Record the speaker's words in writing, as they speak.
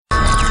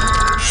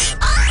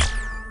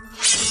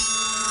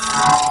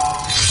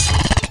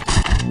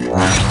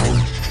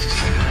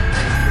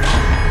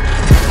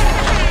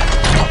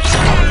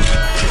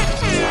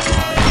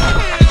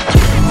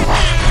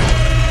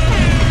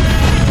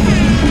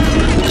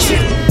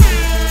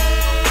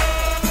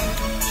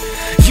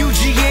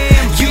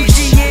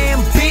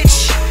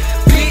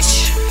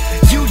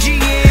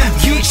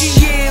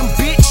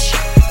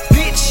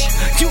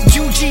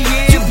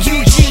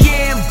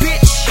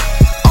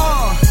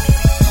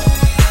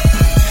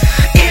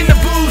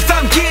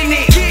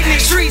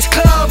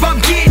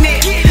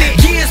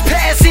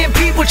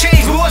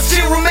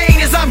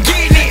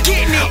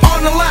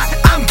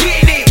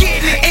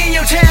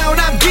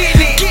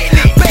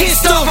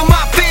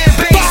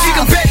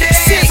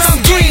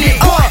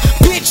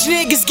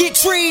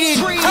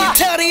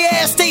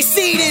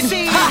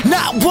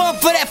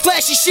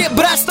flashy shit,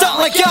 but I stunt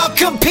like y'all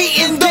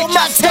competing. Though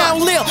my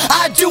town lil,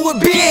 I do it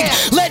big.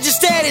 Legend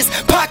status,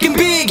 pockin'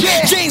 big.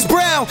 James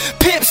Brown,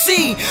 Pimp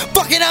C.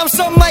 Fucking I'm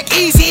something like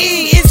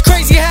Eazy-E. It's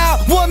crazy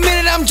how 1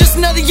 minute I'm just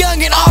another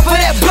youngin' off of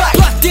that block.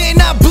 Then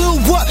I blew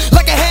up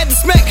like I had to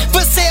smack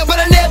for sale, but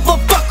I never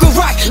fuck a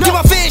rock. Get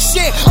my fair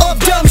share of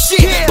dumb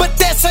shit, but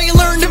that's how you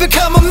learn to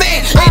become a man.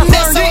 And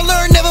that's how I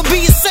learn never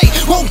be a saint.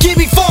 Won't get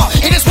me far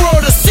in this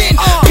world of sin.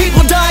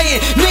 People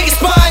dying, niggas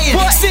spying.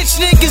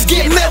 Snitch niggas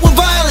get met with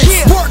violence.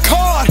 Work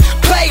hard,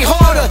 play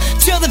harder,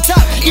 till the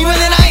top. Even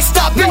then I ain't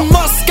stopping.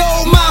 Must go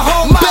my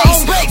home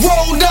base.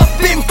 Rolled up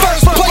in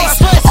first place.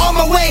 On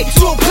my way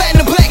to a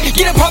platinum plaque.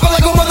 Get it poppin'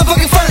 like a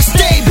motherfucking first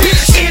day,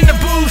 bitch. In the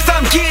booth,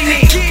 I'm getting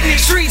it.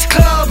 Streets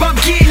club, I'm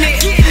getting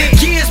it.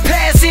 Years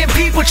pass and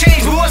people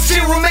change, but what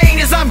still remain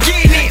is I'm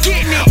getting it.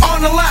 On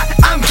the lot,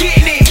 I'm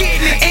getting it.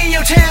 In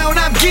your town,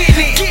 I'm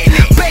getting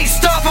it.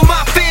 Based off of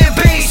my fan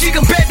base, you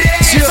can bet that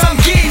ass I'm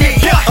getting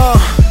it.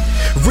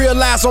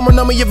 Realize I'm a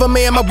number of a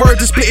man, my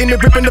words are splitting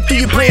and ripping up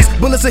through your plans.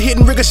 Bullets are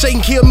hitting,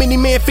 ricocheting, kill many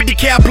man, 50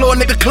 cal, blow a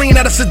nigga clean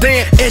out of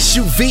sedan.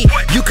 SUV,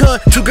 Yukon,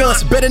 2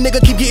 guns, better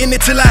nigga keep getting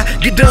it till I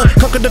get done.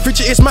 Conquer the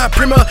future, it's my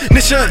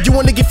premonition. You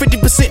wanna get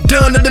 50%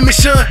 done of the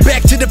mission.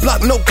 Back to the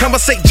block, no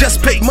conversate,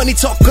 just pay. Money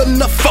talk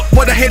enough, fuck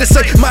what I had to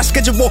say. My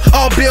schedule,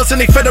 all bills and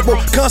they federal.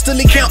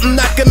 Constantly counting,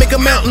 I can make a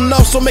mountain.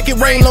 Also make it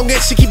rain, long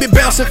as she keep it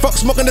bouncing. Fuck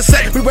smoking the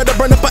sack, we rather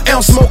burn up an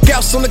ounce. Smoke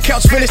outs on the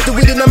couch, finish the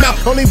weed in the mouth.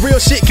 Only real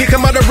shit can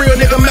come out of real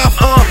nigga mouth.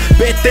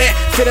 Bet that,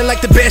 feeling like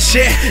the best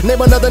shit.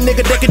 Name another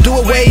nigga that can do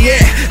it way,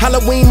 yeah.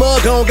 Halloween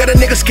mug on, got a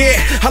nigga scared.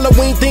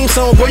 Halloween theme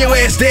song, boy, your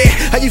ass dead.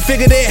 How you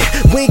figure that?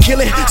 We ain't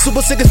killing.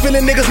 Super sick of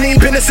feeling niggas need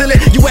penicillin.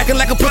 You acting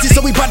like a pussy,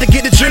 so we bout to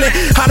get the drilling.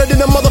 Hotter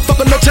than a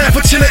motherfucker, no time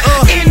for chilling.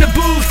 In the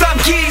booth, I'm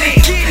getting it.